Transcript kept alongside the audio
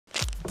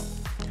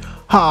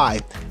Hi,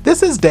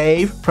 this is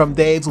Dave from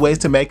Dave's Ways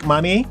to Make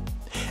Money,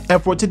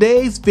 and for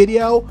today's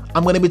video,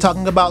 I'm going to be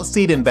talking about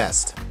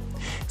SeedInvest.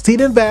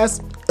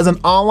 SeedInvest is an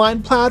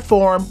online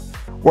platform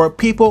where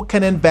people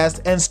can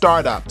invest in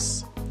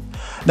startups.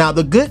 Now,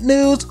 the good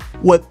news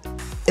with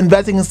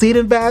investing in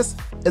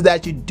SeedInvest is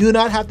that you do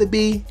not have to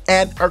be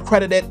an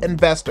accredited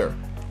investor.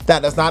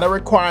 That is not a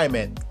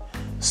requirement.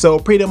 So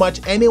pretty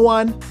much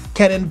anyone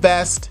can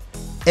invest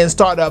in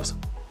startups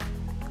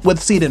with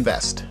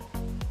SeedInvest.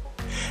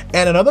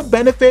 And another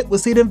benefit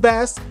with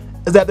SeedInvest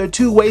is that there are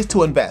two ways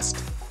to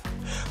invest.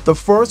 The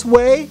first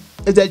way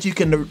is that you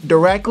can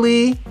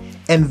directly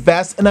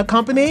invest in a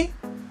company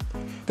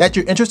that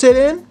you're interested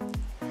in.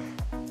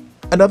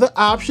 Another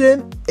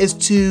option is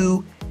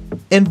to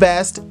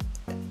invest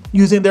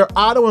using their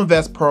auto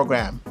invest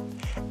program.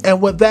 And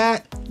with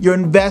that, you're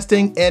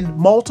investing in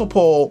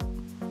multiple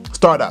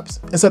startups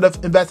instead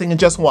of investing in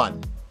just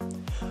one.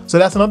 So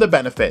that's another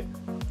benefit.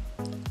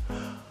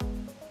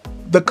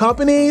 The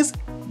companies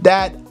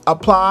that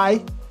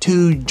apply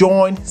to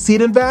join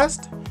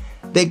SeedInvest,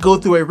 they go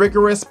through a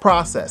rigorous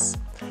process.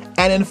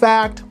 And in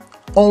fact,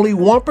 only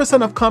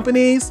 1% of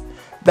companies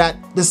that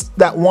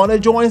want to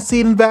join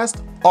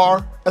SeedInvest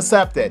are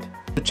accepted.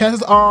 The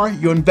chances are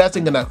you're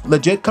investing in a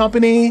legit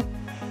company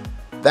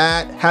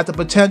that has the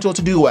potential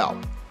to do well.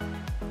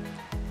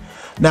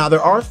 Now,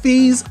 there are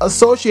fees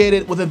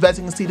associated with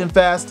investing in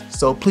SeedInvest,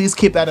 so please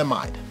keep that in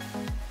mind.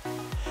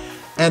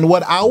 And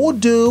what I will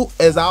do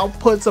is I'll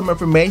put some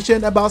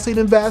information about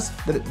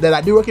SeedInvest that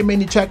I do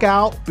recommend you check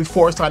out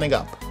before signing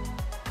up.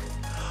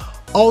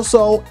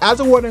 Also, as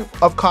a word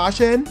of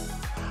caution,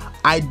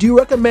 I do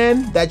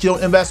recommend that you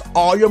don't invest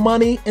all your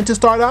money into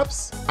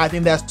startups. I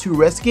think that's too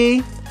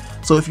risky.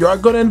 So if you are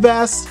going to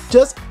invest,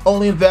 just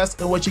only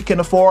invest in what you can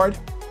afford.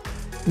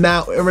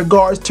 Now, in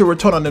regards to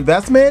return on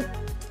investment,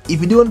 if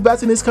you do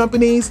invest in these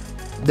companies,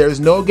 there's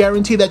no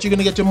guarantee that you're going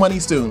to get your money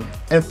soon.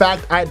 In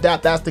fact, I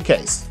doubt that's the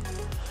case.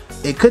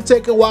 It could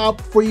take a while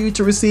for you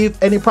to receive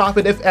any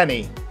profit, if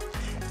any.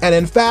 And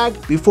in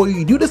fact, before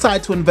you do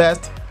decide to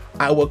invest,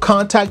 I will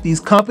contact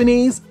these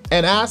companies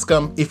and ask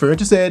them, if you're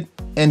interested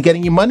in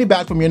getting your money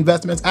back from your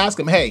investments, ask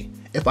them, hey,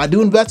 if I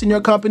do invest in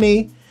your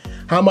company,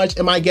 how much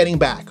am I getting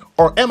back?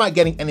 Or am I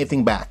getting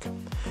anything back?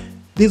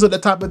 These are the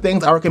type of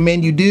things I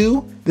recommend you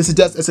do. This is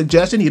just a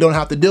suggestion, you don't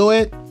have to do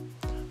it.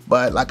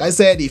 But like I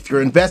said, if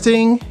you're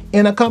investing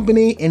in a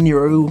company and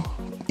you're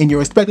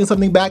expecting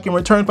something back in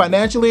return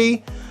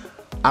financially,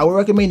 I would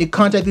recommend you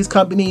contact these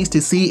companies to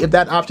see if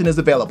that option is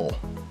available.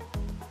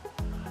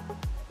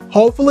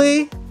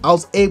 Hopefully, I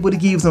was able to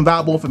give you some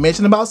valuable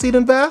information about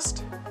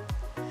SeedInvest.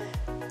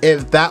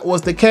 If that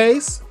was the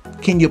case,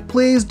 can you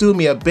please do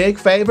me a big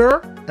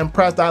favor and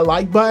press that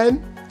like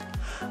button?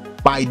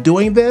 By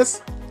doing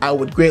this, I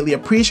would greatly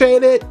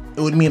appreciate it.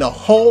 It would mean a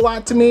whole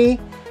lot to me,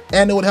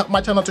 and it would help my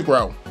channel to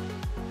grow.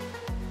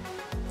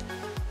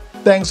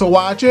 Thanks for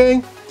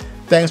watching.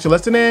 Thanks for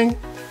listening.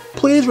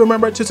 Please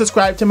remember to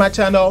subscribe to my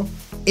channel.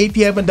 If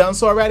you haven't done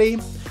so already,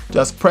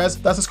 just press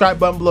the subscribe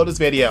button below this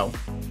video.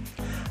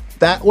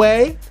 That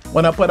way,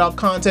 when I put out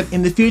content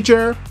in the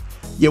future,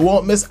 you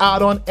won't miss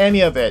out on any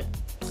of it.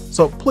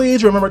 So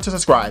please remember to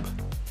subscribe.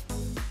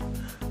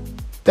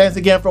 Thanks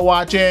again for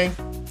watching.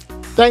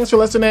 Thanks for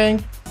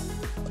listening.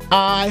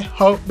 I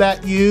hope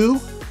that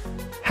you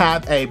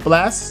have a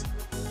blessed,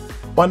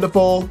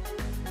 wonderful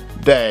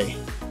day.